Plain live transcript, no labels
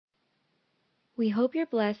We hope you're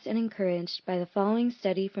blessed and encouraged by the following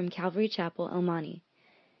study from Calvary Chapel, El Monte.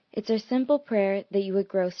 It's our simple prayer that you would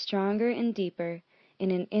grow stronger and deeper in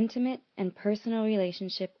an intimate and personal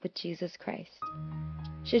relationship with Jesus Christ.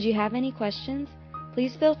 Should you have any questions,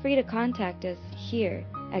 please feel free to contact us here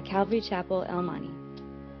at Calvary Chapel, El Monte.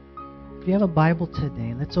 If you have a Bible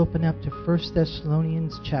today, let's open up to 1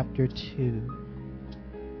 Thessalonians chapter 2.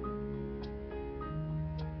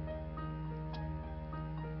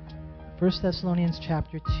 1 Thessalonians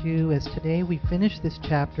chapter 2, as today we finish this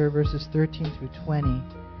chapter, verses 13 through 20.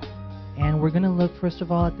 And we're going to look first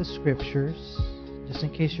of all at the scriptures, just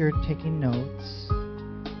in case you're taking notes.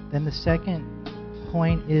 Then the second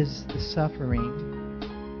point is the suffering.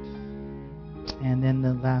 And then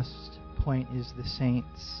the last point is the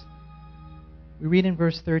saints. We read in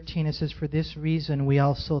verse 13, it says, "For this reason we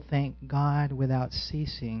also thank God without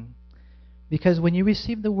ceasing. Because when you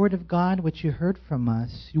received the word of God which you heard from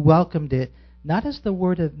us, you welcomed it, not as the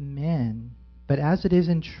word of men, but as it is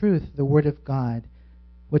in truth the word of God,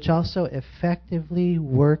 which also effectively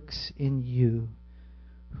works in you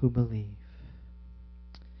who believe."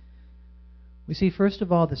 We see first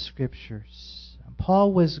of all the scriptures.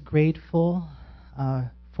 Paul was grateful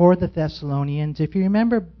for the Thessalonians. If you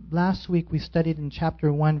remember last week we studied in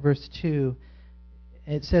chapter 1 verse 2.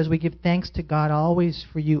 It says we give thanks to God always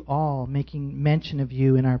for you all, making mention of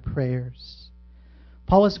you in our prayers.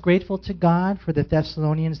 Paul was grateful to God for the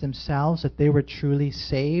Thessalonians themselves, that they were truly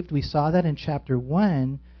saved. We saw that in chapter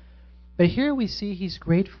 1. But here we see he's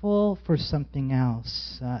grateful for something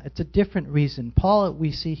else. It's a different reason. Paul,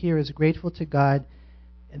 we see here, is grateful to God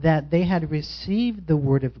that they had received the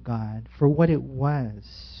word of God for what it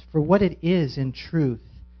was, for what it is in truth.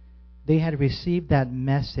 They had received that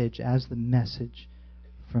message as the message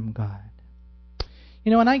from God.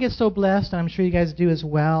 You know, and I get so blessed, and I'm sure you guys do as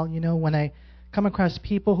well, when I come across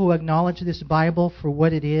people who acknowledge this Bible for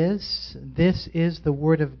what it is. This is the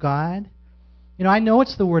Word of God. I know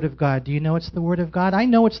it's the Word of God. Do you know it's the Word of God? I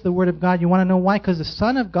know it's the Word of God. You want to know why? Because the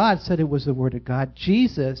Son of God said it was the Word of God.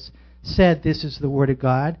 Jesus said this is the Word of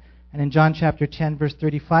God. And in John chapter 10, verse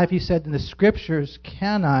 35, he said, "And the Scriptures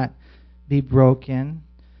cannot be broken."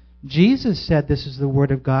 Jesus said this is the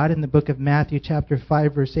Word of God in the book of Matthew chapter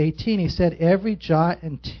 5 verse 18. He said every jot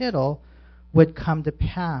and tittle would come to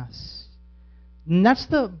pass. And that's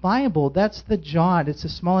the Bible. That's the jot. It's the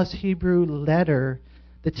smallest Hebrew letter.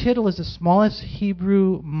 The tittle is the smallest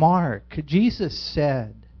Hebrew mark. Jesus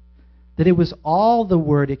said that it was all the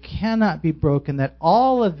Word. It cannot be broken. That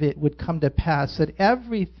all of it would come to pass. That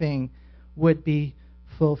everything would be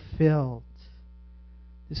fulfilled.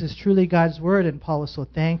 This is truly God's Word, and Paul was so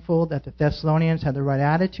thankful that the Thessalonians had the right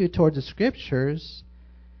attitude towards the Scriptures.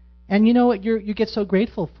 And you know what? You get so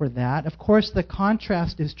grateful for that. Of course, the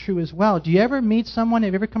contrast is true as well. Do you ever meet someone,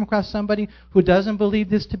 have you ever come across somebody who doesn't believe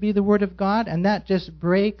this to be the Word of God? And that just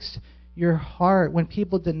breaks your heart when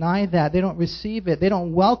people deny that. They don't receive it. They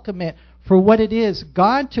don't welcome it for what it is.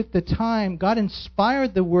 God took the time. God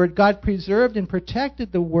inspired the Word. God preserved and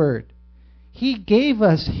protected the Word. He gave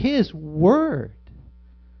us His Word.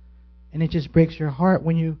 And it just breaks your heart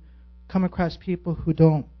when you come across people who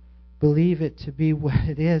don't believe it to be what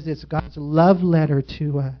it is. It's God's love letter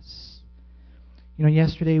to us.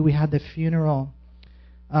 Yesterday we had the funeral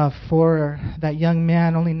for that young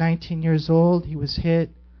man, only 19 years old. He was hit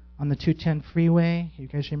on the 210 freeway. You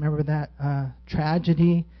guys remember that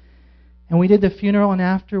tragedy? And we did the funeral, and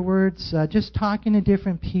afterwards, just talking to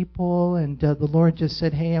different people, and the Lord just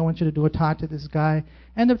said, "Hey, I want you to do a talk to this guy."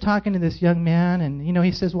 End up talking to this young man, and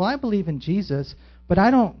he says, "Well, I believe in Jesus, but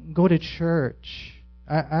I don't go to church.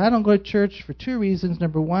 I don't go to church for two reasons.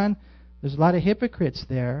 Number one, there's a lot of hypocrites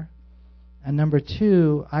there, and number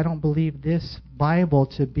two, I don't believe this Bible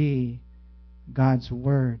to be God's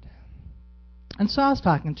Word." And so I was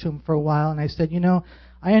talking to him for a while, and I said,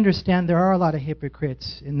 I understand there are a lot of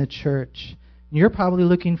hypocrites in the church. You're probably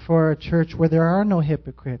looking for a church where there are no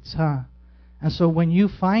hypocrites, huh? And so when you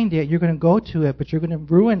find it, you're going to go to it, but you're going to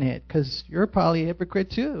ruin it because you're probably a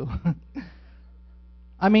hypocrite too.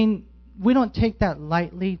 I mean, we don't take that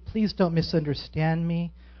lightly. Please don't misunderstand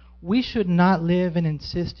me. We should not live in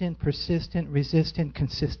insistent, persistent, resistant,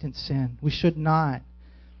 consistent sin. We should not.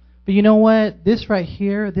 But you know what? This right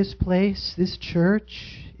here, this place, this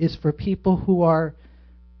church is for people who are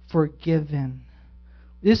forgiven.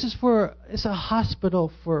 It's a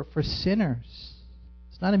hospital for sinners.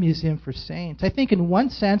 It's not a museum for saints. I think in one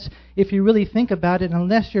sense, if you really think about it,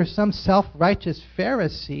 unless you're some self-righteous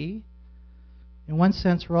Pharisee, in one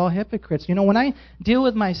sense we're all hypocrites. When I deal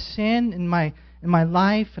with my sin in my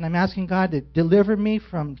life and I'm asking God to deliver me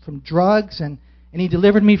from drugs and and He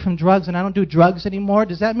delivered me from drugs and I don't do drugs anymore,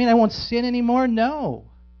 does that mean I won't sin anymore? No.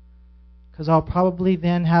 Because I'll probably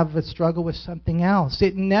then have a struggle with something else.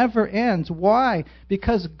 It never ends. Why?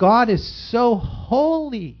 Because God is so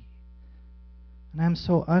holy and I'm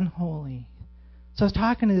so unholy. So I was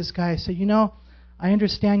talking to this guy. I said, I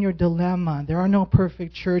understand your dilemma. There are no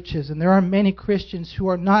perfect churches, and there are many Christians who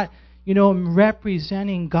are not,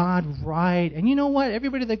 representing God right. And you know what?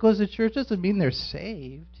 Everybody that goes to church doesn't mean they're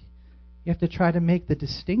saved. You have to try to make the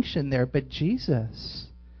distinction there. But Jesus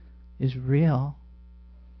is real.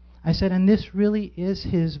 I said, and this really is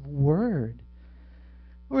His Word.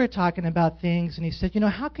 We were talking about things, and he said,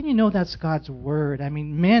 how can you know that's God's Word? I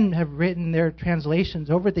mean, men have written their translations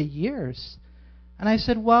over the years. And I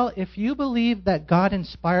said, well, if you believe that God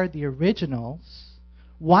inspired the originals,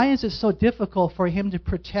 why is it so difficult for Him to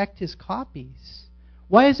protect His copies?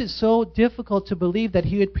 Why is it so difficult to believe that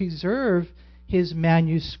He would preserve His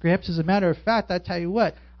manuscripts? As a matter of fact, I tell you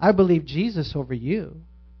what, I believe Jesus over you.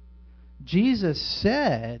 Jesus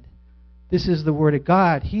said, this is the Word of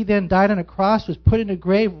God. He then died on a cross, was put in a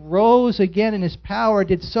grave, rose again in His power,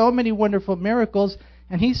 did so many wonderful miracles,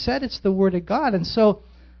 and He said it's the Word of God. And so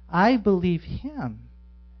I believe Him.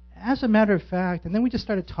 As a matter of fact, and then we just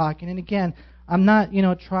started talking, and again, I'm not,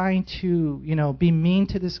 trying to, be mean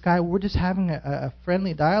to this guy. We're just having a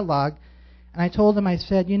friendly dialogue. And I told him, I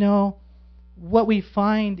said, what we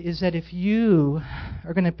find is that if you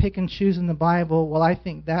are going to pick and choose in the Bible, well, I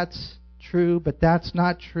think that's true, but that's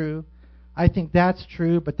not true. I think that's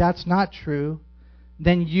true, but that's not true.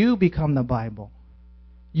 Then you become the Bible.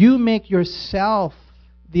 You make yourself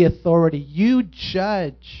the authority. You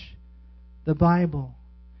judge the Bible.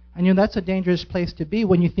 And that's a dangerous place to be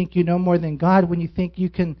when you think you know more than God, when you think you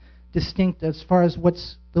can distinct as far as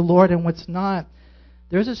what's the Lord and what's not.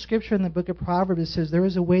 There's a scripture in the book of Proverbs that says there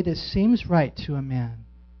is a way that seems right to a man,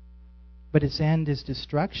 but its end is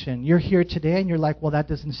destruction. You're here today and you're like, well, that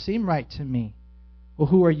doesn't seem right to me. Well,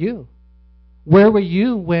 who are you? Where were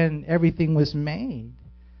you when everything was made?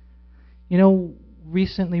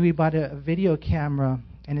 Recently we bought a video camera,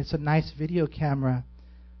 and it's a nice video camera,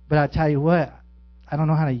 but I'll tell you what, I don't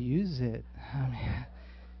know how to use it. I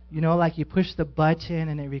mean, like you push the button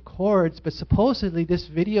and it records, but supposedly this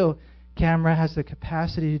video camera has the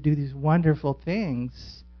capacity to do these wonderful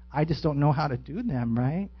things. I just don't know how to do them,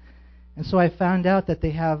 right? And so I found out that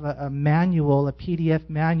they have a manual, a PDF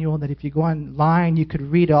manual, that if you go online, you could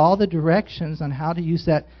read all the directions on how to use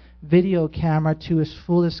that video camera to its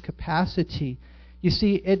fullest capacity. You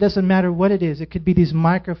see, it doesn't matter what it is. It could be these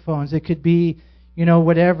microphones. It could be,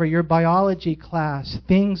 whatever, your biology class.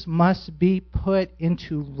 Things must be put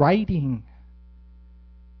into writing.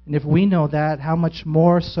 And if we know that, how much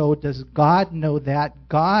more so does God know that?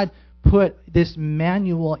 God put this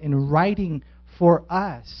manual in writing for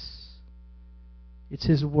us. It's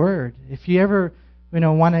His Word. If you ever,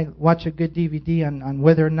 want to watch a good DVD on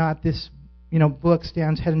whether or not this, book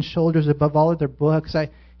stands head and shoulders above all other books, I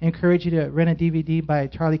encourage you to rent a DVD by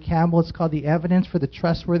Charlie Campbell. It's called The Evidence for the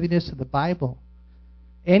Trustworthiness of the Bible.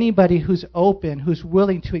 Anybody who's open, who's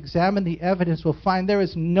willing to examine the evidence will find there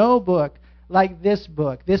is no book like this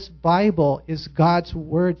book. This Bible is God's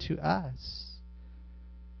Word to us.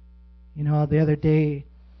 The other day,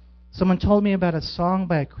 someone told me about a song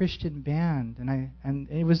by a Christian band, and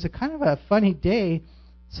it was a kind of a funny day.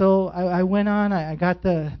 So I went on, I got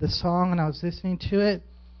the song, and I was listening to it.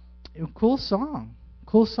 Cool song.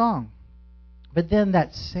 But then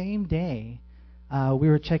that same day, we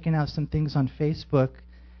were checking out some things on Facebook,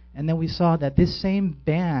 and then we saw that this same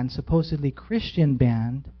band, supposedly Christian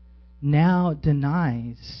band, now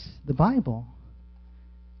denies the Bible.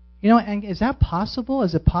 And is that possible?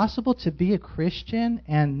 Is it possible to be a Christian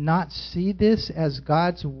and not see this as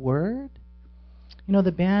God's Word?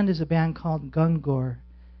 The band is a band called Gungor,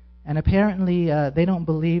 and apparently they don't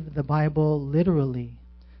believe the Bible literally.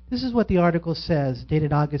 This is what the article says,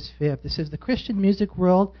 dated August 5th. It says, the Christian music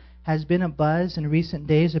world has been abuzz in recent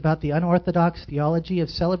days about the unorthodox theology of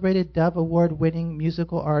celebrated Dove Award-winning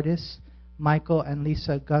musical artists Michael and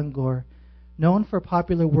Lisa Gungor, known for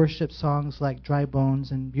popular worship songs like Dry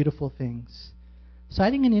Bones and Beautiful Things.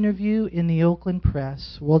 Citing an interview in the Oakland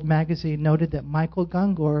Press, World Magazine noted that Michael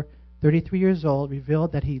Gungor, 33 years old,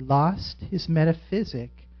 revealed that he lost his metaphysic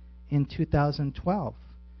in 2012.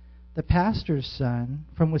 The pastor's son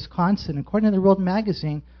from Wisconsin, according to the World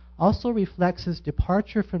Magazine, also reflects his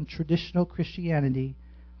departure from traditional Christianity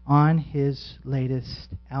on his latest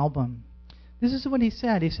album. This is what he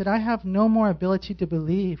said. He said, I have no more ability to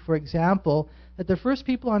believe, for example, that the first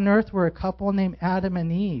people on earth were a couple named Adam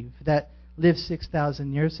and Eve that lived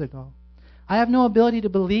 6,000 years ago. I have no ability to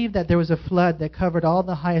believe that there was a flood that covered all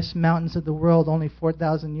the highest mountains of the world only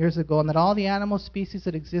 4,000 years ago, and that all the animal species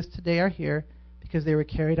that exist today are here because they were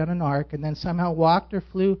carried on an ark and then somehow walked or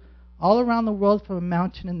flew all around the world from a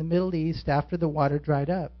mountain in the Middle East after the water dried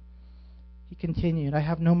up. He continued, I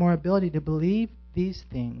have no more ability to believe these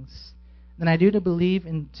things than I do to believe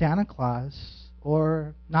in Santa Claus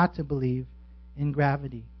or not to believe in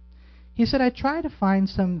gravity. He said, I try to find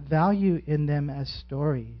some value in them as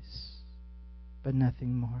stories, but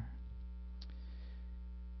nothing more.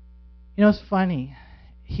 You know, it's funny.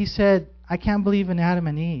 He said, I can't believe in Adam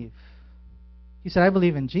and Eve. He said, I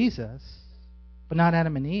believe in Jesus, but not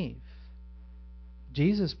Adam and Eve.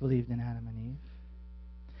 Jesus believed in Adam and Eve.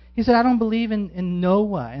 He said, I don't believe in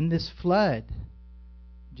Noah and this flood.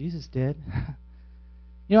 Jesus did.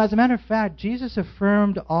 You know, as a matter of fact, Jesus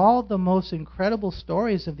affirmed all the most incredible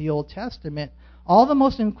stories of the Old Testament, all the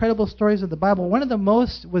most incredible stories of the Bible. One of the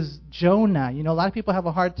most was Jonah. You know, a lot of people have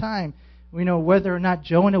a hard time, you know, whether or not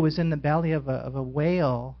Jonah was in the belly of a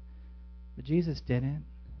whale, but Jesus didn't.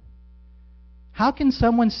 How can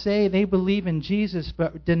someone say they believe in Jesus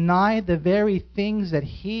but deny the very things that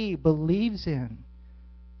he believes in?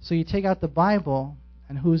 So you take out the Bible,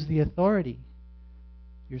 and who's the authority?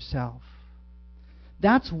 Yourself.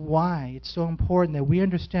 That's why it's so important that we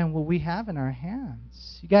understand what we have in our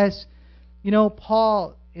hands. You guys, you know,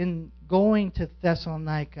 Paul, in going to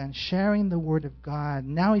Thessalonica and sharing the Word of God,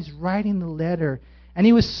 now he's writing the letter, and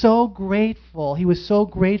he was so grateful. He was so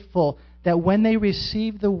grateful that when they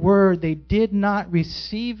received the Word, they did not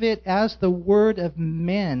receive it as the Word of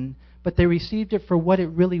men, but they received it for what it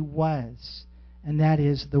really was, and that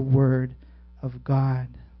is the Word of God.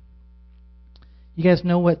 You guys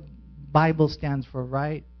know what Bible stands for,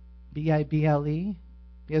 right? Bible. You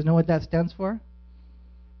guys know what that stands for?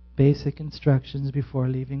 Basic instructions before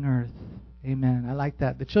leaving earth. Amen. I like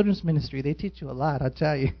that. The children's ministry, they teach you a lot, I'll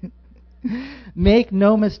tell you. Make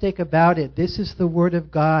no mistake about it. This is the Word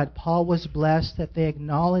of God. Paul was blessed that they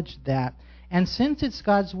acknowledged that. And since it's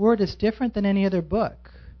God's Word, it's different than any other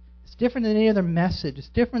book. It's different than any other message. It's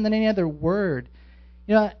different than any other word.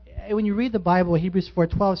 You know, when you read the Bible, Hebrews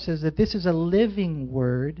 4:12 says that this is a living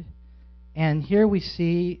Word. And here we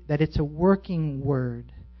see that it's a working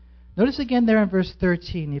Word. Notice again there in verse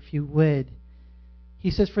 13, if you would.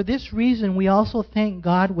 He says, for this reason we also thank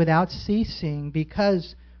God without ceasing,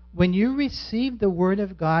 because when you received the Word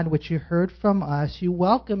of God which you heard from us, you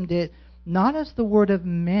welcomed it not as the word of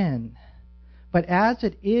men, but as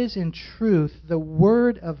it is in truth the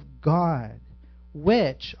Word of God,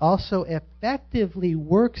 which also effectively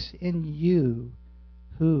works in you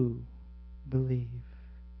who believe.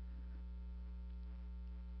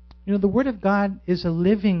 You know, the Word of God is a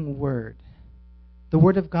living Word. The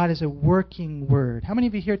Word of God is a working Word. How many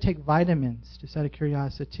of you here take vitamins, just out of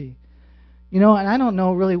curiosity? You know, and I don't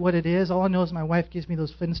know really what it is. All I know is my wife gives me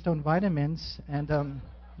those Flintstone vitamins, and,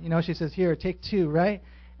 you know, she says, here, take 2, right?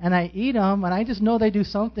 And I eat them, and I just know they do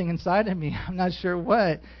something inside of me. I'm not sure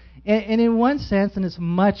what. And in one sense, and it's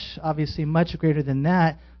obviously much greater than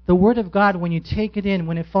that, the Word of God, when you take it in,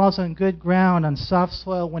 when it falls on good ground, on soft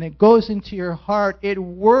soil, when it goes into your heart, it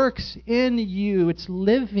works in you. It's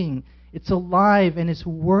living, it's alive, and it's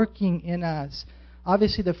working in us.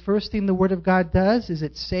 Obviously, the first thing the Word of God does is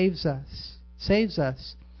it saves us. Saves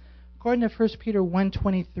us. According to 1 Peter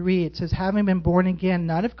 1:23, it says, having been born again,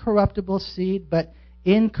 not of corruptible seed, but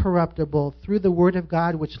incorruptible, through the Word of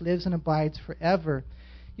God, which lives and abides forever.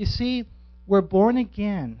 You see, we're born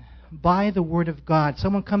again by the Word of God.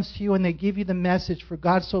 Someone comes to you and they give you the message, for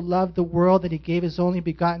God so loved the world that he gave his only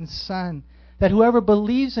begotten Son, that whoever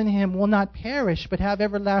believes in him will not perish but have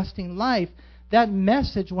everlasting life. That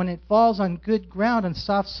message, when it falls on good ground, on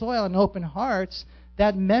soft soil and open hearts,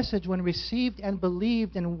 that message, when received and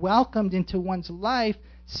believed and welcomed into one's life,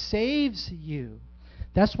 saves you.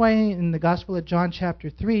 That's why in the Gospel of John chapter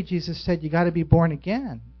 3, Jesus said, you got to be born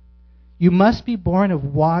again. You must be born of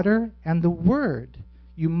water and the Word.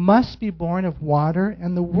 You must be born of water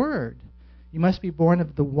and the Word. You must be born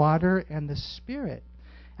of the water and the Spirit.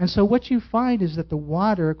 And so what you find is that the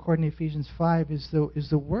water, according to Ephesians 5, is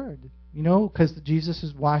the Word. You know, because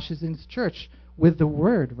Jesus washes in his church with the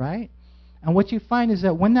Word, right? And what you find is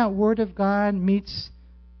that when that Word of God meets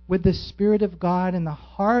with the Spirit of God in the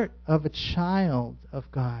heart of a child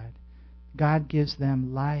of God, God gives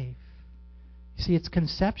them life. You see, it's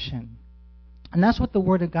conception. And that's what the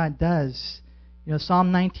Word of God does. You know,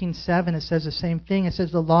 Psalm 19:7, it says the same thing. It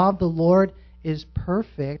says, the law of the Lord is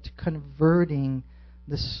perfect, converting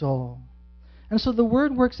the soul. And so the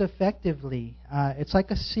Word works effectively. It's like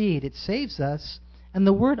a seed. It saves us. And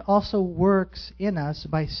the Word also works in us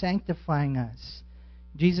by sanctifying us.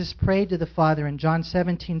 Jesus prayed to the Father in John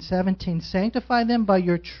 17:17, sanctify them by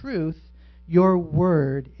your truth. Your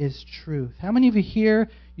word is truth. How many of you here,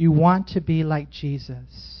 you want to be like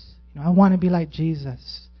Jesus? I want to be like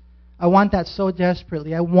Jesus. I want that so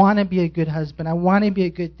desperately. I want to be a good husband. I want to be a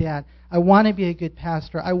good dad. I want to be a good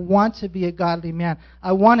pastor. I want to be a godly man.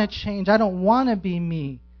 I want to change. I don't want to be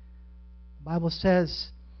me. The Bible says,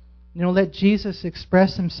 let Jesus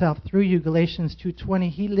express himself through you, Galatians 2:20.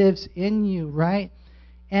 He lives in you, right?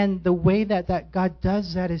 And the way that God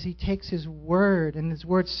does that is he takes his word, and his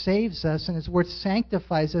word saves us, and his word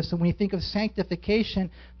sanctifies us. And when you think of sanctification,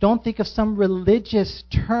 don't think of some religious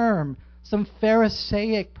term, some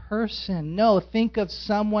Pharisaic person. No, think of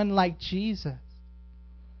someone like Jesus,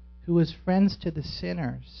 who was friends to the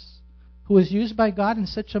sinners, who was used by God in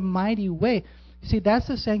such a mighty way. You see, that's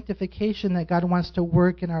the sanctification that God wants to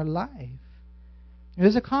work in our life.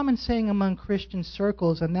 There's a common saying among Christian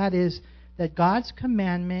circles, and that is that God's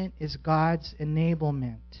commandment is God's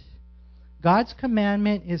enablement. God's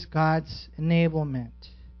commandment is God's enablement.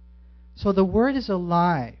 So the Word is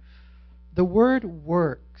alive. The Word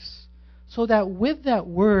works. So that with that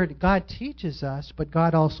Word, God teaches us, but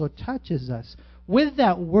God also touches us. With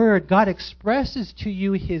that Word, God expresses to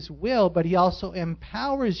you His will, but He also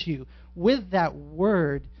empowers you with that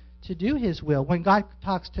Word to do His will. When God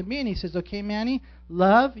talks to me and He says, okay, Manny,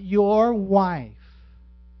 love your wife.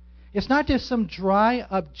 It's not just some dry,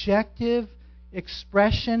 objective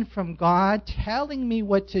expression from God telling me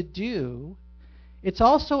what to do. It's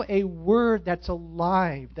also a word that's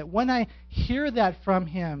alive, that when I hear that from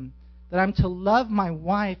Him, that I'm to love my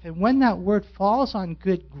wife, and when that word falls on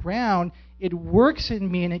good ground, it works in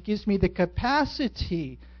me and it gives me the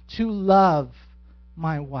capacity to love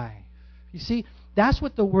my wife. You see, that's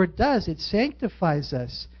what the Word does. It sanctifies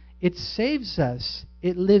us. It saves us.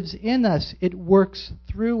 It lives in us. It works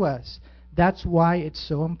through us. That's why it's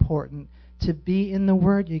so important to be in the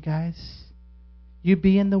Word, you guys. You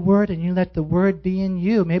be in the Word and you let the Word be in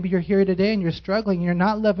you. Maybe you're here today and you're struggling. You're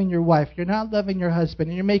not loving your wife. You're not loving your husband.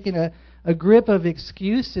 And you're making a grip of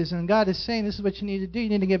excuses. And God is saying, this is what you need to do. You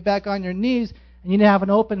need to get back on your knees. And you need to have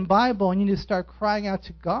an open Bible. And you need to start crying out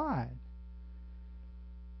to God.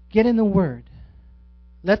 Get in the Word.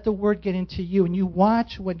 Let the Word get into you. And you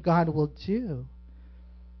watch what God will do.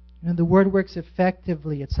 The Word works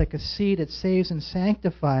effectively. It's like a seed. It saves and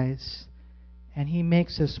sanctifies. And He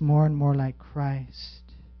makes us more and more like Christ.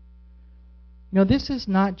 This is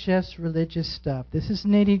not just religious stuff. This is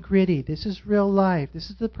nitty-gritty. This is real life. This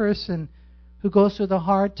is the person who goes through the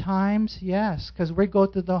hard times. Yes, because we go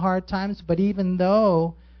through the hard times. But even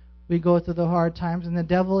though we go through the hard times and the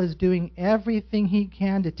devil is doing everything he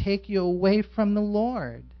can to take you away from the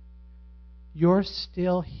Lord, you're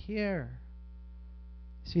still here.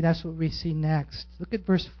 See, that's what we see next. Look at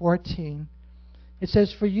verse 14. It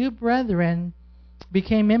says, for you, brethren,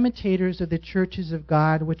 became imitators of the churches of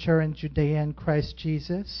God which are in Judea in Christ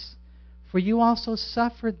Jesus. For you also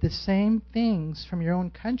suffered the same things from your own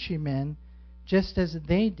countrymen, just as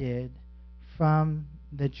they did from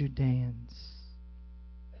the Judeans.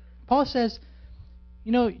 Paul says,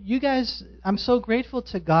 you guys, I'm so grateful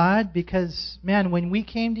to God because, man, when we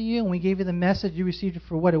came to you and we gave you the message, you received it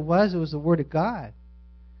for what it was the Word of God.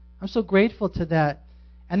 I'm so grateful to that.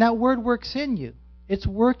 And that Word works in you. It's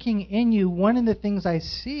working in you. One of the things I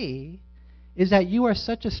see is that you are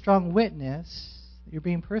such a strong witness that you're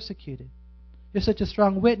being persecuted. You're such a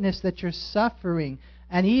strong witness that you're suffering.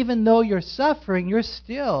 And even though you're suffering, you're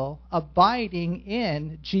still abiding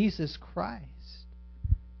in Jesus Christ.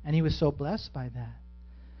 And he was so blessed by that.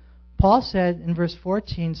 Paul said in verse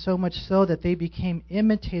 14, so much so that they became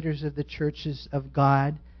imitators of the churches of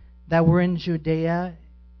God that were in Judea,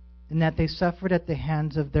 and that they suffered at the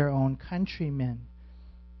hands of their own countrymen.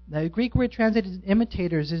 The Greek word translated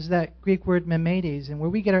imitators is that Greek word mimetes, and where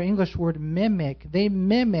we get our English word mimic. They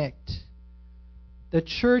mimicked the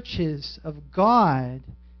churches of God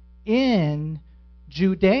in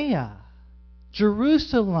Judea,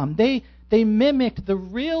 Jerusalem. They mimicked the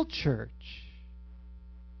real church.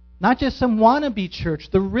 Not just some wannabe church,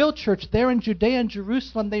 the real church there in Judea and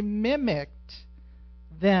Jerusalem. They mimicked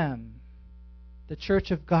them, the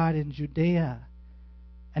church of God in Judea.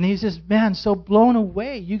 And he's just, man, so blown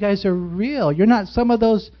away. You guys are real. You're not some of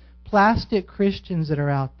those plastic Christians that are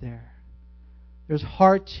out there. There's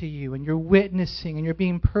heart to you, and you're witnessing, and you're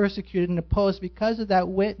being persecuted and opposed because of that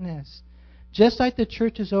witness. Just like the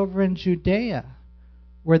churches over in Judea,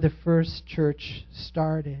 where the first church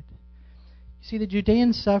started. You see, the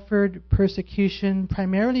Judeans suffered persecution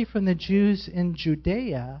primarily from the Jews in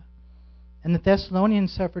Judea, and the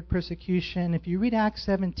Thessalonians suffered persecution. If you read Acts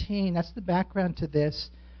 17, that's the background to this,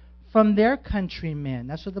 from their countrymen.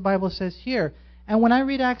 That's what the Bible says here. And when I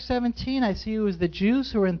read Acts 17, I see it was the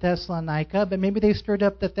Jews who were in Thessalonica, but maybe they stirred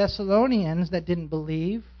up the Thessalonians that didn't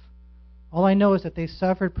believe. All I know is that they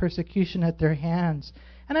suffered persecution at their hands.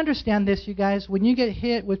 And understand this, you guys, when you get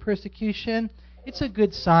hit with persecution, it's a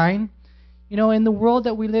good sign. You know, in the world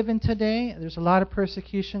that we live in today, there's a lot of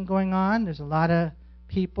persecution going on. There's a lot of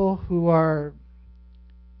people who are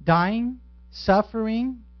dying,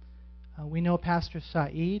 suffering. We know Pastor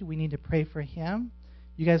Saeed. We need to pray for him.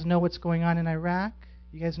 You guys know what's going on in Iraq.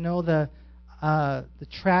 You guys know the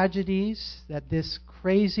tragedies that this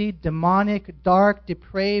crazy, demonic, dark,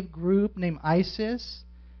 depraved group named ISIS,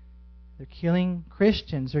 they're killing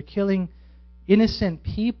Christians. They're killing innocent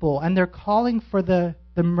people. And they're calling for the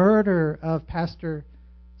murder of Pastor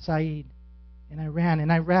Saeed in Iran,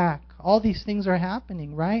 in Iraq. All these things are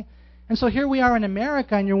happening, right? And so here we are in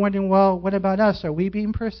America, and you're wondering, well, what about us? Are we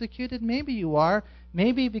being persecuted? Maybe you are.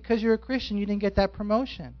 Maybe because you're a Christian, you didn't get that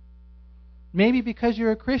promotion. Maybe because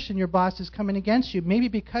you're a Christian, your boss is coming against you. Maybe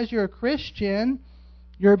because you're a Christian,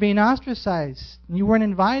 you're being ostracized, and you weren't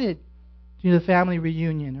invited to the family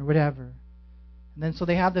reunion or whatever. And then so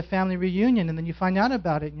they have the family reunion, and then you find out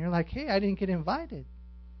about it, and you're like, hey, I didn't get invited.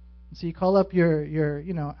 And so you call up your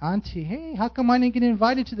auntie, hey, how come I didn't get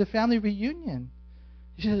invited to the family reunion?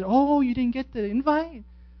 She says, oh, you didn't get the invite?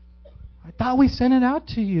 I thought we sent it out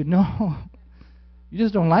to you. No, you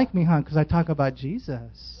just don't like me, huh, because I talk about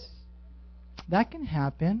Jesus. That can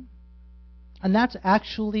happen. And that's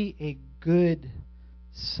actually a good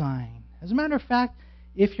sign. As a matter of fact,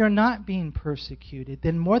 if you're not being persecuted,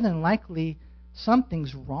 then more than likely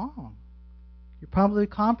something's wrong. You're probably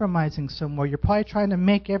compromising somewhere. You're probably trying to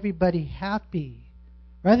make everybody happy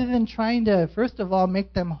rather than trying to, first of all,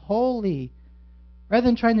 make them holy, rather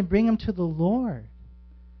than trying to bring them to the Lord.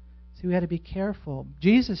 See, we got to be careful.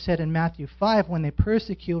 Jesus said in Matthew 5, when they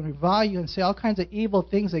persecute and revile you and say all kinds of evil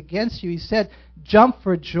things against you, he said, jump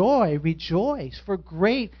for joy, rejoice, for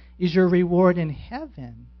great is your reward in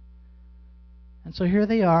heaven. And so here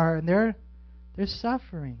they are, and they're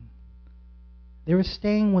suffering. They were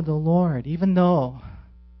staying with the Lord, even though,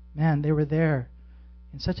 man, they were there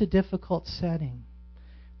in such a difficult setting.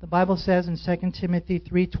 The Bible says in 2 Timothy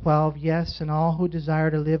 3:12, yes, and all who desire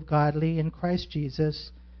to live godly in Christ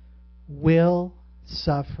Jesus will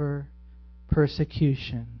suffer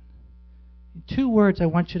persecution. Two words I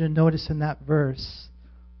want you to notice in that verse,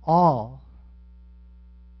 all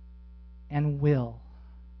and will.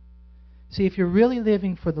 See, if you're really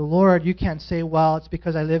living for the Lord, you can't say, well, it's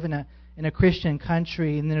because I live in a Christian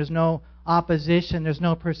country and there's no opposition, there's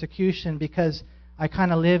no persecution because I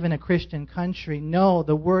kind of live in a Christian country. No,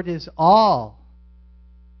 the word is all.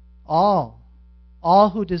 All. All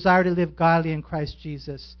who desire to live godly in Christ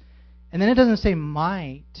Jesus. And then it doesn't say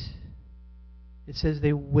might. It says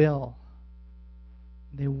they will.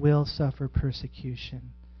 They will suffer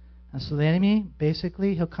persecution. And so the enemy,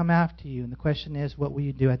 basically, he'll come after you. And the question is, what will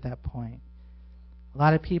you do at that point? A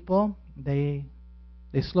lot of people, they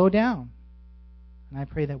slow down. And I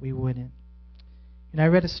pray that we wouldn't. I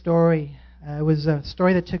read a story. It was a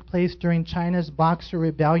story that took place during China's Boxer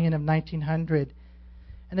Rebellion of 1900.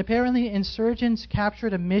 And apparently insurgents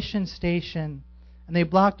captured a mission station, and they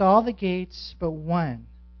blocked all the gates but one.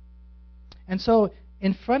 And so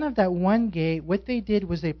in front of that one gate, what they did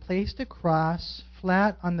was they placed a cross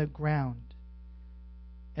flat on the ground.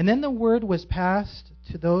 And then the word was passed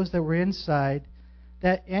to those that were inside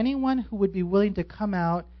that anyone who would be willing to come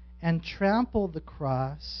out and trample the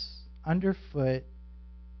cross underfoot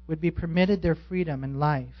would be permitted their freedom and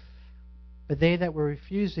life. But they that were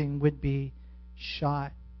refusing would be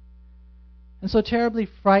shot. And so terribly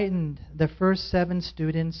frightened, the first 7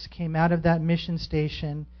 students came out of that mission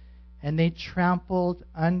station and they trampled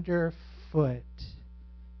underfoot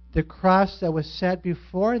the cross that was set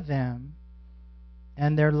before them,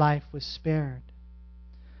 and their life was spared.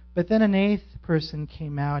 But then an 8th person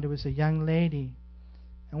came out. It was a young lady.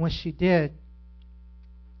 And what she did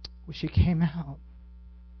was she came out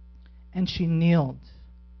and she kneeled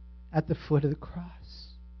at the foot of the cross.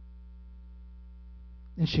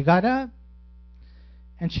 And she got up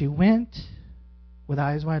and she went with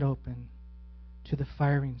eyes wide open to the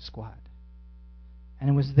firing squad. And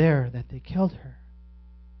it was there that they killed her.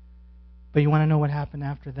 But you want to know what happened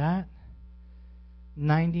after that?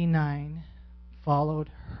 99 followed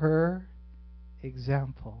her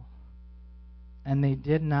example. And they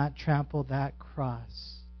did not trample that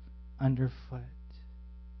cross underfoot.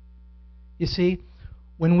 You see,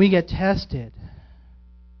 when we get tested,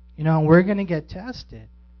 we're going to get tested.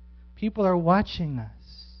 People are watching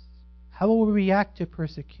us. How will we react to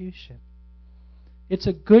persecution? It's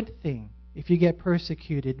a good thing if you get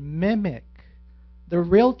persecuted, mimic the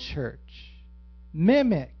real church.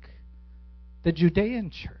 Mimic the Judean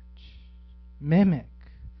church. Mimic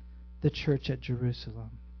the church at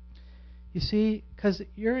Jerusalem. You see, because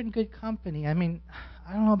you're in good company. I mean,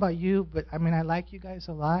 I don't know about you, but I mean, I like you guys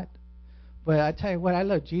a lot. But I tell you what, I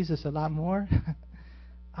love Jesus a lot more.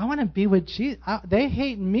 I want to be with Jesus. They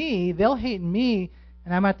hate me. They'll hate me.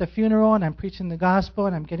 And I'm at the funeral and I'm preaching the gospel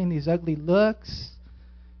and I'm getting these ugly looks.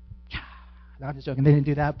 No, I'm just joking. They didn't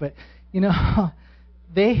do that. But, you know,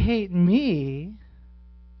 they hate me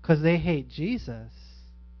because they hate Jesus.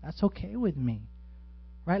 That's okay with me.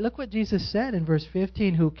 Right? Look what Jesus said in verse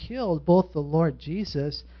 15, who killed both the Lord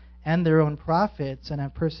Jesus and their own prophets and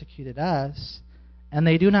have persecuted us, and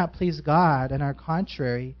they do not please God and are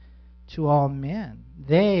contrary to all men.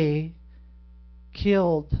 They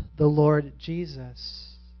killed the Lord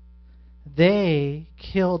Jesus. They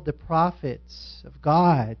killed the prophets of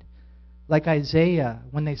God, like Isaiah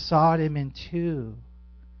when they sawed him in two,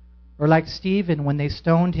 or like Stephen when they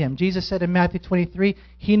stoned him. Jesus said in Matthew 23,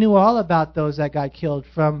 he knew all about those that got killed,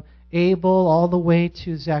 from Abel all the way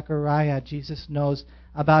to Zechariah. Jesus knows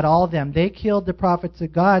about all of them. They killed the prophets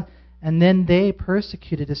of God, and then they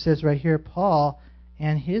persecuted, it says right here, Paul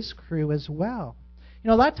and his crew as well. You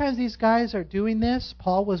know, a lot of times these guys are doing this.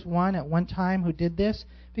 Paul was one at one time who did this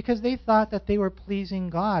because they thought that they were pleasing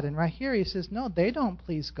God. And right here he says, no, they don't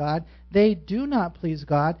please God. They do not please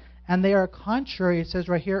God. And they are contrary, it says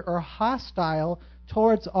right here, or hostile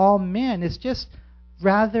towards all men. It's just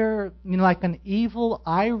rather, you know, like an evil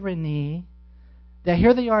irony that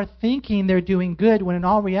here they are thinking they're doing good when in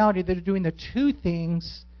all reality they're doing the two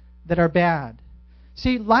things that are bad.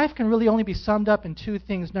 See, life can really only be summed up in two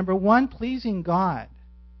things. Number one, pleasing God.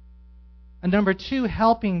 And number two,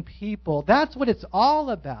 helping people. That's what it's all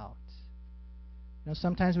about. You know,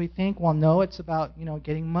 sometimes we think, well, no, it's about, you know,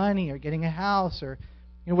 getting money or getting a house or,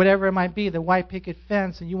 you know, whatever it might be, the white picket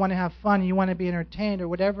fence, and you want to have fun and you want to be entertained or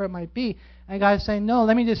whatever it might be. And God's saying, no,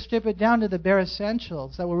 let me just strip it down to the bare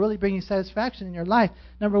essentials that will really bring you satisfaction in your life.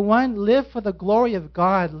 Number one, live for the glory of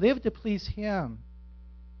God. Live to please Him.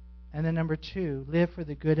 And then number two, live for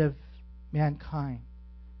the good of mankind.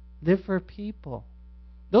 Live for people.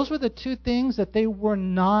 Those were the two things that they were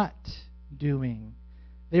not doing.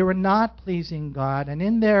 They were not pleasing God. And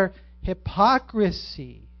in their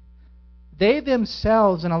hypocrisy, they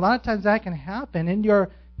themselves, and a lot of times that can happen, in your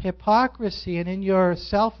hypocrisy and in your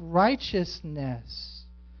self-righteousness,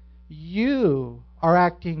 you are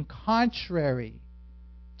acting contrary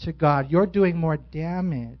to God. You're doing more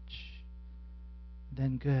damage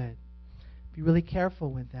than good. Be really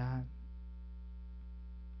careful with that.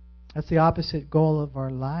 That's the opposite goal of our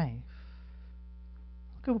life.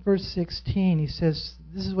 Look at verse 16. He says,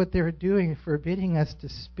 this is what they're doing, forbidding us to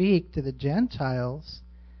speak to the Gentiles,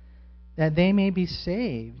 that they may be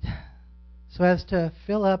saved, so as to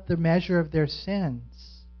fill up the measure of their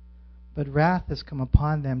sins. But wrath has come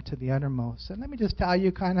upon them to the uttermost. And let me just tell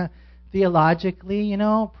you kind of theologically, you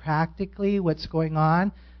know, practically what's going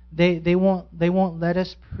on. They won't let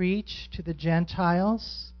us preach to the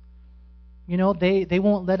Gentiles. You know, they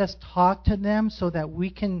won't let us talk to them so that we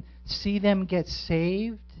can see them get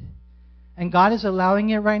saved. And God is allowing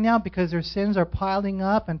it right now because their sins are piling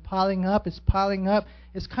up and piling up. It's piling up.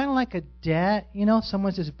 It's kind of like a debt. You know,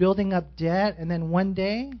 someone's just building up debt, and then one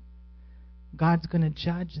day, God's going to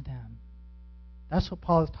judge them. That's what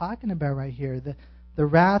Paul is talking about right here. The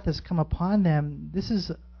wrath has come upon them. This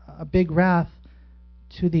is a big wrath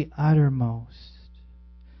to the uttermost.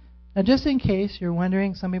 Now, just in case you're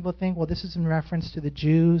wondering, some people think, well, this is in reference to the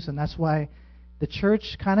Jews, and that's why the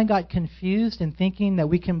church kind of got confused in thinking that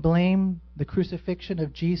we can blame the crucifixion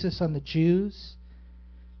of Jesus on the Jews.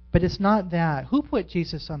 But it's not that. Who put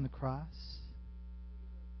Jesus on the cross?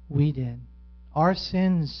 We did. Our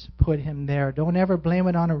sins put him there. Don't ever blame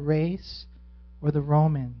it on a race or the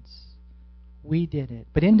Romans. We did it.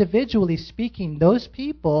 But individually speaking, those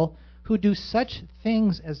people who do such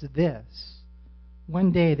things as this,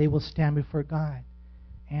 one day they will stand before God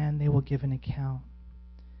and they will give an account.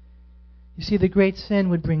 You see, the great sin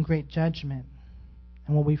would bring great judgment.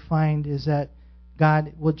 And what we find is that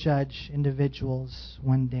God will judge individuals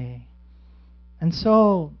one day. And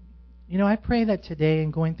so, you know, I pray that today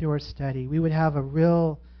in going through our study, we would have a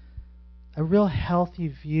real healthy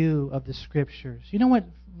view of the Scriptures. You know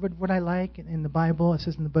what I like in the Bible? It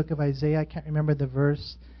says in the book of Isaiah, I can't remember the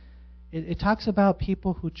verse. It talks about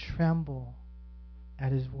people who tremble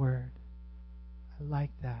at His Word. I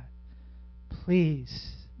like that.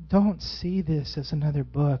 Please, don't see this as another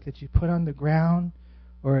book that you put on the ground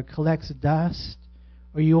or it collects dust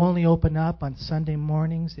or you only open up on Sunday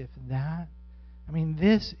mornings, if that. I mean,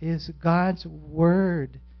 this is God's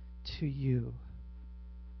word to you.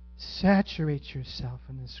 Saturate yourself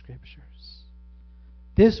in the Scriptures.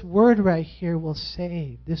 This word right here will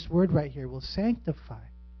save. This word right here will sanctify.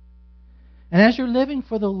 And as you're living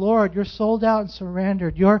for the Lord, you're sold out and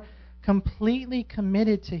surrendered. You're completely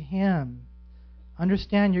committed to Him.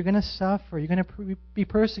 Understand, you're going to suffer. You're going to be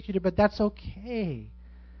persecuted, but that's okay.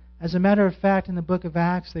 As a matter of fact, in the book of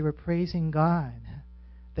Acts, they were praising God,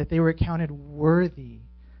 that they were counted worthy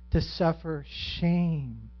to suffer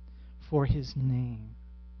shame for His name.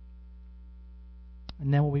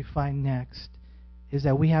 And then what we find next is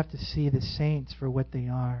that we have to see the saints for what they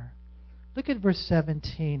are. Look at verse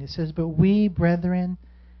 17. It says, "But we, brethren,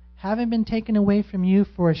 having been taken away from you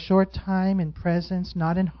for a short time in presence,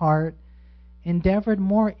 not in heart, endeavored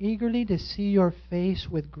more eagerly to see your face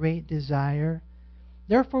with great desire.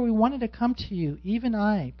 Therefore we wanted to come to you, even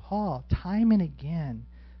I, Paul, time and again.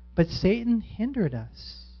 But Satan hindered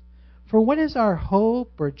us. For what is our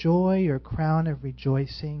hope or joy or crown of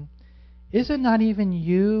rejoicing? Is it not even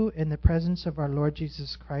you in the presence of our Lord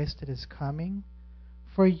Jesus Christ that is coming?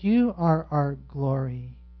 For you are our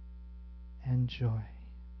glory and joy."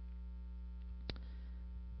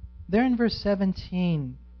 There in verse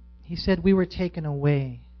 17, he said we were taken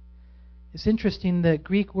away. It's interesting, the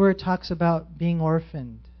Greek word talks about being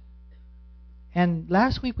orphaned. And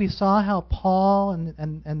last week we saw how Paul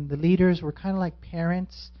and the leaders were kind of like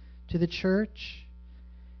parents to the church.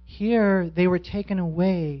 Here they were taken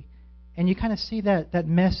away. And you kind of see that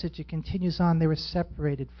message. It continues on. They were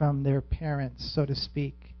separated from their parents, so to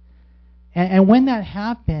speak. And when that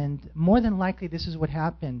happened, more than likely this is what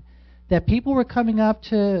happened. That people were coming up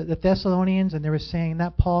to the Thessalonians and they were saying,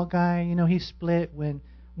 that Paul guy, he split when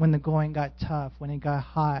the going got tough, when it got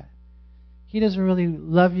hot. He doesn't really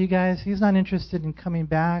love you guys. He's not interested in coming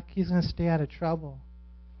back. He's going to stay out of trouble.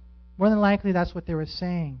 More than likely that's what they were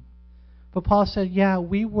saying. But Paul said, yeah,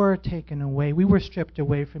 we were taken away. We were stripped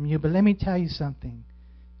away from you. But let me tell you something.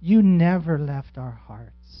 You never left our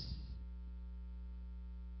hearts.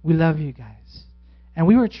 We love you guys. And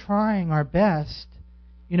we were trying our best,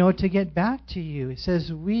 to get back to you. It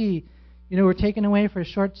says we, were taken away for a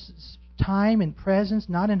short time in presence,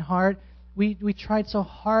 not in heart. We tried so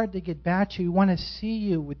hard to get back to you. We want to see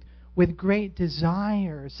you with great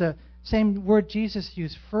desire. It's the same word Jesus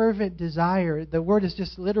used, fervent desire. The word is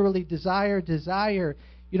just literally desire, desire.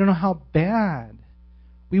 You don't know how bad.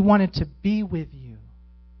 We wanted to be with you.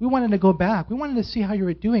 We wanted to go back. We wanted to see how you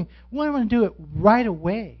were doing. We wanted to do it right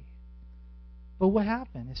away. But what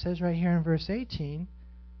happened? It says right here in verse 18,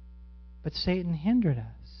 but Satan hindered us.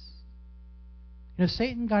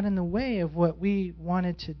 Satan got in the way of what we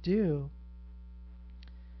wanted to do.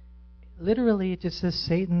 Literally, it just says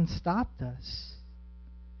Satan stopped us.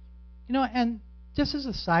 And just as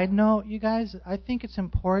a side note, you guys, I think it's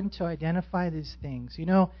important to identify these things.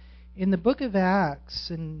 In the book of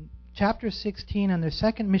Acts, in chapter 16, on their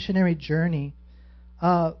second missionary journey,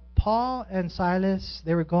 Paul and Silas,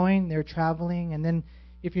 they were traveling, and then,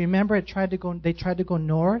 if you remember, they tried to go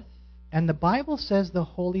north, and the Bible says the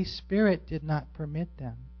Holy Spirit did not permit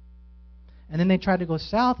them. And then they tried to go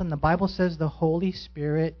south, and the Bible says the Holy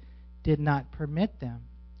Spirit did not permit them,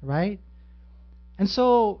 right? And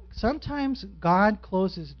so sometimes God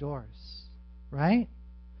closes doors, right?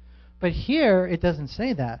 But here it doesn't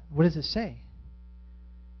say that. What does it say?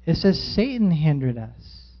 It says Satan hindered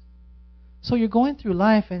us. So you're going through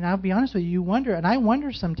life, and I'll be honest with you, you wonder, and I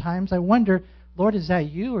wonder sometimes, Lord, is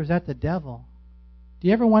that you or is that the devil? Do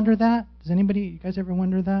you ever wonder that? You guys ever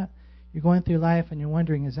wonder that? You're going through life and you're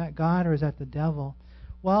wondering, is that God or is that the devil?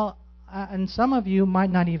 Well, and some of you might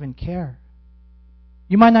not even care.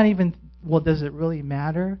 You might not even, does it really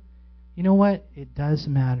matter? You know what? It does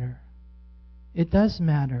matter. It does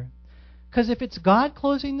matter. Because if it's God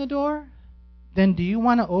closing the door, then do you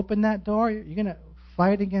want to open that door? You're going to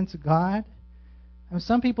fight against God? And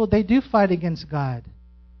some people, they do fight against God.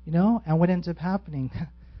 And what ends up happening?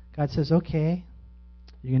 God says, okay,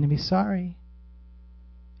 you're going to be sorry.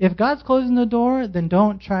 If God's closing the door, then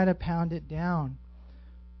don't try to pound it down.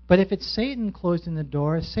 But if it's Satan closing the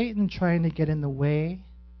door, Satan trying to get in the way,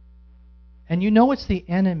 and it's the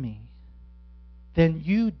enemy, then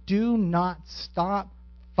you do not stop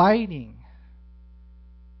fighting.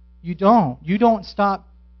 You don't. You don't stop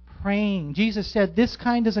praying. Jesus said this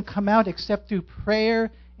kind doesn't come out except through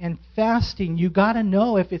prayer and fasting. You got to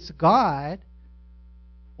know if it's God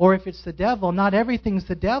or if it's the devil. Not everything's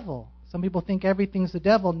the devil. Some people think everything's the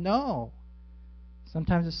devil. No.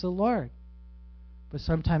 Sometimes it's the Lord. But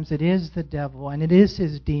sometimes it is the devil and it is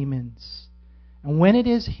his demons. And when it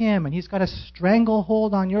is him and he's got a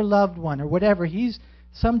stranglehold on your loved one or whatever, he's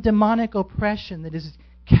some demonic oppression that is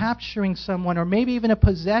capturing someone, or maybe even a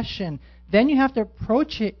possession, then you have to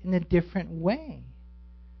approach it in a different way.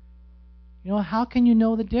 How can you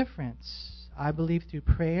know the difference? I believe through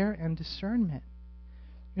prayer and discernment.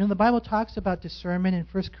 The Bible talks about discernment in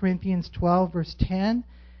 1 Corinthians 12, verse 10.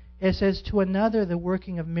 It says, to another the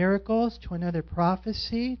working of miracles, to another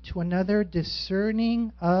prophecy, to another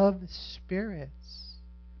discerning of spirits.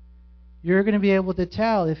 You're going to be able to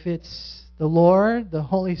tell if it's the Lord, the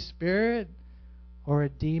Holy Spirit, or a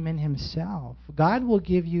demon himself. God will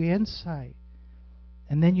give you insight,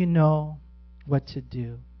 and then you know what to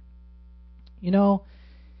do.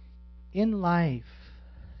 In life,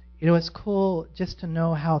 it's cool just to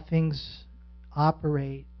know how things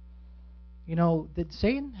operate. That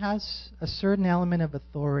Satan has a certain element of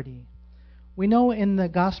authority. We know in the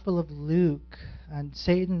Gospel of Luke, and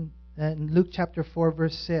Satan, in Luke chapter 4,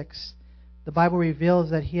 verse 6, the Bible reveals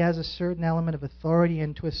that he has a certain element of authority,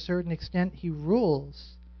 and to a certain extent he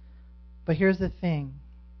rules. But here's the thing,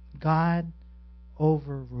 God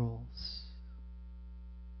overrules.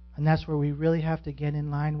 And that's where we really have to get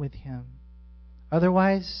in line with him.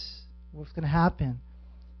 Otherwise, what's going to happen?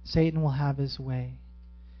 Satan will have his way.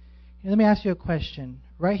 Let me ask you a question.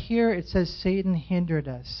 Right here it says Satan hindered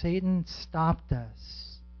us. Satan stopped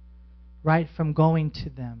us, right, from going to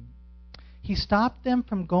them. He stopped them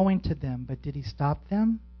from going to them, but did he stop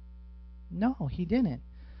them? No, he didn't.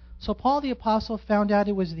 So Paul the Apostle found out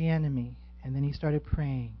it was the enemy, and then he started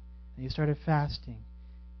praying, and he started fasting,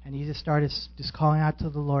 and he just started calling out to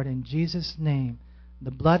the Lord in Jesus' name, the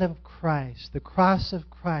blood of Christ, the cross of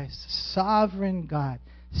Christ, sovereign God,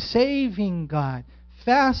 saving God,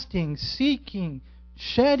 fasting, seeking,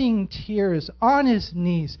 shedding tears on his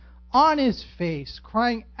knees, on his face,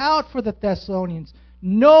 crying out for the Thessalonians,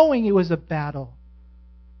 knowing it was a battle.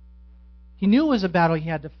 He knew it was a battle he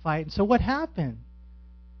had to fight. And so what happened?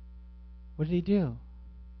 What did he do?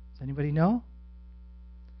 Does anybody know?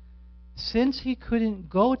 Since he couldn't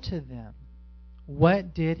go to them,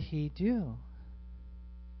 what did he do?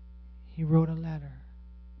 He wrote a letter.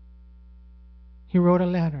 He wrote a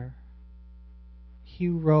letter. He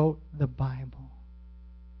wrote the Bible.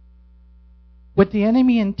 What the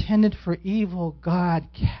enemy intended for evil, God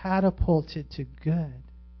catapulted to good.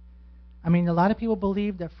 I mean, a lot of people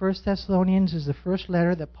believe that 1 Thessalonians is the first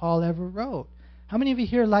letter that Paul ever wrote. How many of you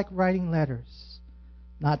here like writing letters?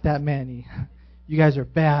 Not that many. You guys are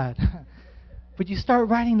bad. But you start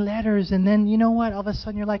writing letters, and then, you know what? All of a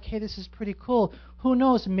sudden you're like, hey, this is pretty cool. Who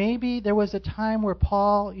knows? Maybe there was a time where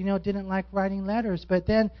Paul, didn't like writing letters, but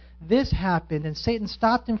then this happened, and Satan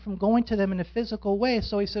stopped him from going to them in a physical way.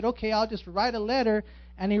 So he said, okay, I'll just write a letter.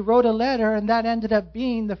 And he wrote a letter, and that ended up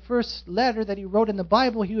being the first letter that he wrote in the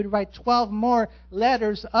Bible. He would write 12 more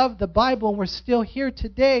letters of the Bible, and we're still here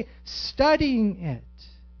today studying it.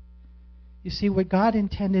 You see, what God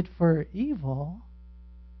intended for evil,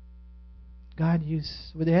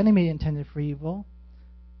 what the enemy intended for evil,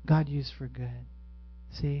 God used for good.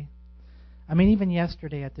 See? I mean, even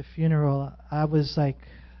yesterday at the funeral, I was like,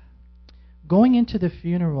 going into the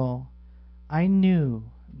funeral, I knew,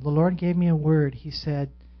 the Lord gave me a word. He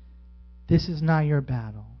said, this is not your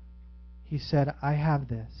battle. He said, I have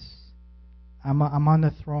this. I'm on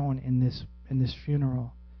the throne in this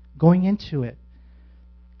funeral. Going into it.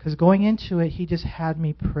 Because going into it, he just had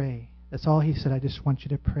me pray. That's all he said. I just want you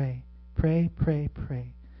to pray. Pray, pray,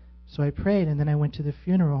 pray. So I prayed, and then I went to the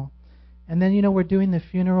funeral. And then, we're doing the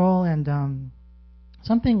funeral, and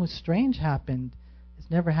something strange happened. It's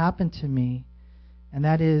never happened to me. And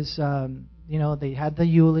that is, they had the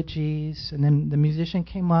eulogies, and then the musician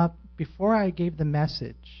came up. Before I gave the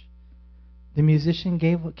message, the musician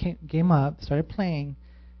came up, started playing,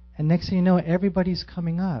 and next thing you know, everybody's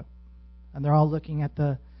coming up. And they're all looking at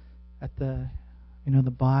the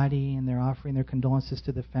body, and they're offering their condolences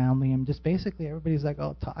to the family, and just basically everybody's like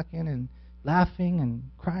all talking and laughing and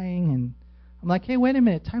crying, and I'm like, hey, wait a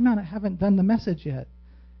minute, time out, I haven't done the message yet,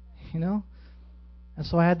 And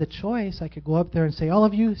so I had the choice. I could go up there and say, all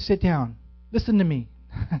of you, sit down, listen to me.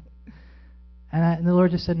 And the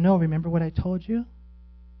Lord just said, no, remember what I told you?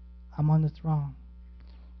 I'm on the throne.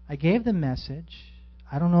 I gave the message.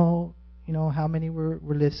 I don't know, how many were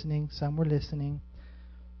listening. Some were listening.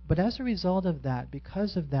 But as a result of that,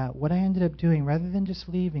 because of that, what I ended up doing, rather than just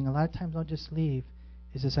leaving, a lot of times I'll just leave,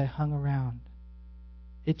 is as I hung around.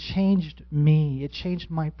 It changed me. It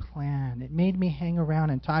changed my plan. It made me hang around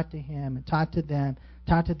and talk to him and talk to them,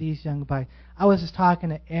 talk to these young boys. I was just talking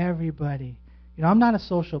to everybody. I'm not a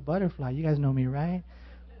social butterfly. You guys know me, right?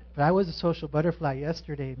 But I was a social butterfly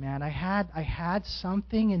yesterday, man. I had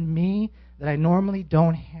something in me that I normally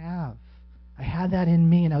don't have. I had that in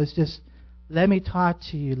me, and I was just let me talk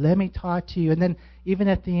to you. Let me talk to you. And then even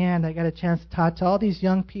at the end, I got a chance to talk to all these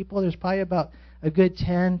young people. There's probably about a good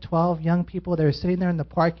 10, 12 young people that are sitting there in the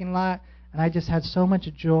parking lot. And I just had so much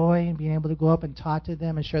joy in being able to go up and talk to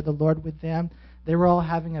them and share the Lord with them. They were all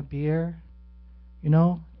having a beer,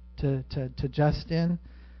 to Justin.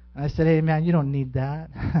 And I said, hey, man, you don't need that.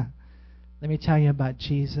 Let me tell you about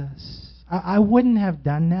Jesus. I wouldn't have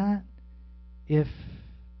done that if,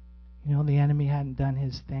 the enemy hadn't done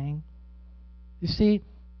his thing. You see,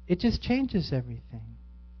 it just changes everything.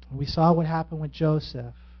 We saw what happened with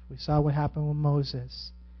Joseph. We saw what happened with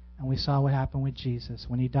Moses. And we saw what happened with Jesus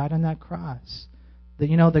when he died on that cross.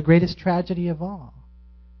 The greatest tragedy of all,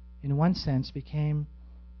 in one sense, became,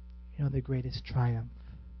 the greatest triumph.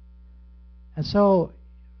 And so,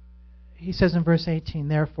 he says in verse 18,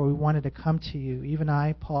 therefore we wanted to come to you, even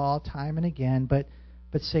I, Paul, time and again, but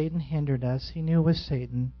Satan hindered us. He knew it was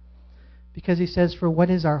Satan. Because he says, for what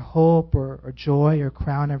is our hope or joy or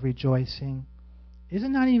crown of rejoicing? Is it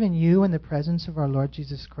not even you in the presence of our Lord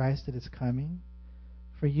Jesus Christ that is coming?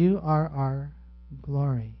 For you are our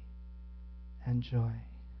glory and joy.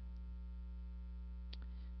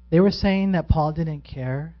 They were saying that Paul didn't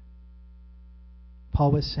care.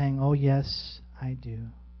 Paul was saying, oh yes, I do.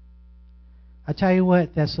 I tell you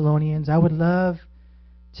what, Thessalonians, I would love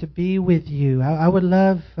to be with you. I would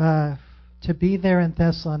love to be there in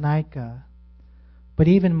Thessalonica. But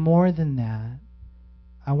even more than that,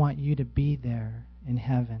 I want you to be there in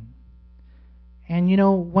heaven.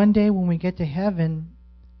 And one day when we get to heaven,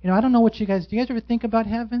 I don't know what do you guys ever think about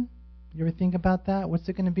heaven? You ever think about that? What's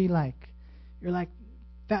it going to be like? You're like,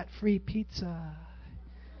 fat-free pizza.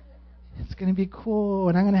 It's going to be cool.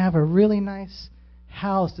 And I'm going to have a really nice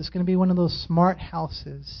house. It's going to be one of those smart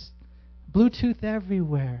houses. Bluetooth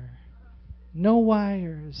everywhere. No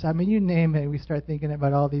wires. I mean, you name it. We start thinking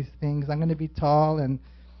about all these things. I'm going to be tall and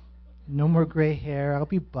no more gray hair. I'll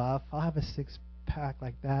be buff. I'll have a six-pack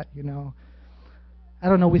like that, I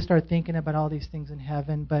don't know. We start thinking about all these things in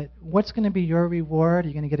heaven. But what's going to be your reward? Are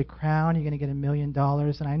you going to get a crown? Are you going to get $1 million?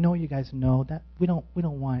 And I know you guys know that we don't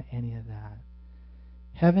want any of that.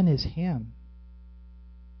 Heaven is Him.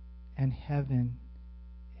 And heaven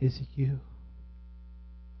is you.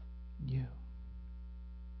 You.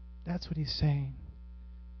 That's what He's saying.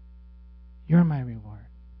 You're my reward.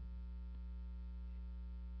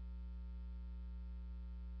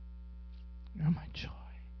 You're my joy.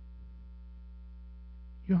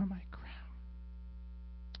 You're my crown.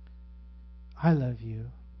 I love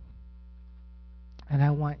you. And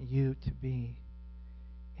I want you to be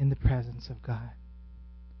in the presence of God.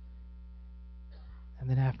 And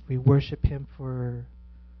then after we worship Him for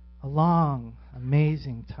a long,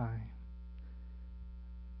 amazing time,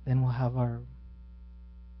 then we'll have our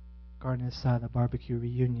carne asada barbecue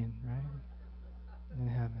reunion, right? In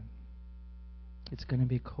heaven. It's going to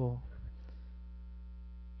be cool.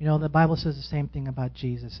 The Bible says the same thing about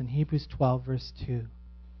Jesus. In Hebrews 12, verse 2,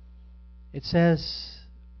 it says,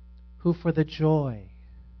 who for the joy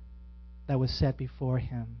that was set before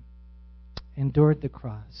Him endured the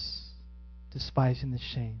cross, despising the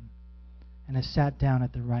shame, and has sat down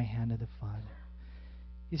at the right hand of the Father.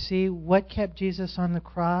 You see, what kept Jesus on the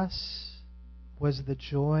cross was the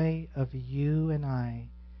joy of you and I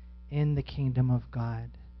in the kingdom of God.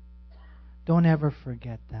 Don't ever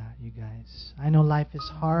forget that, you guys. I know life is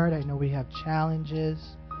hard. I know we have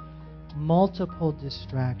challenges, multiple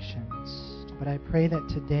distractions. But I pray that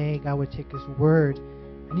today God would take His word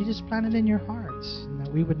and He just plant it in your hearts, and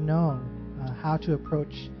that we would know how to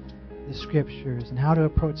approach the Scriptures and how to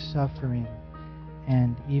approach suffering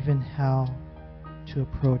and even how to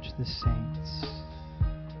approach the saints.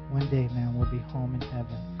 One day, man, we'll be home in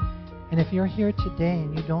heaven. And if you're here today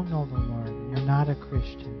and you don't know the Lord, and you're not a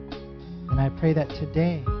Christian, and I pray that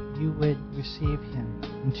today you would receive Him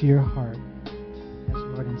into your heart as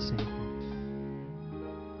Lord and Savior.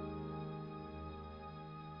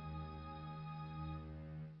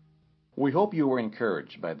 We hope you were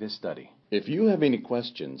encouraged by this study. If you have any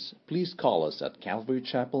questions, please call us at Calvary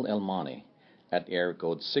Chapel El Monte at area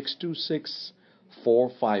code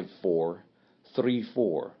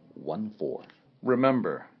 626-454-3414.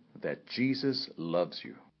 Remember that Jesus loves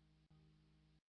you.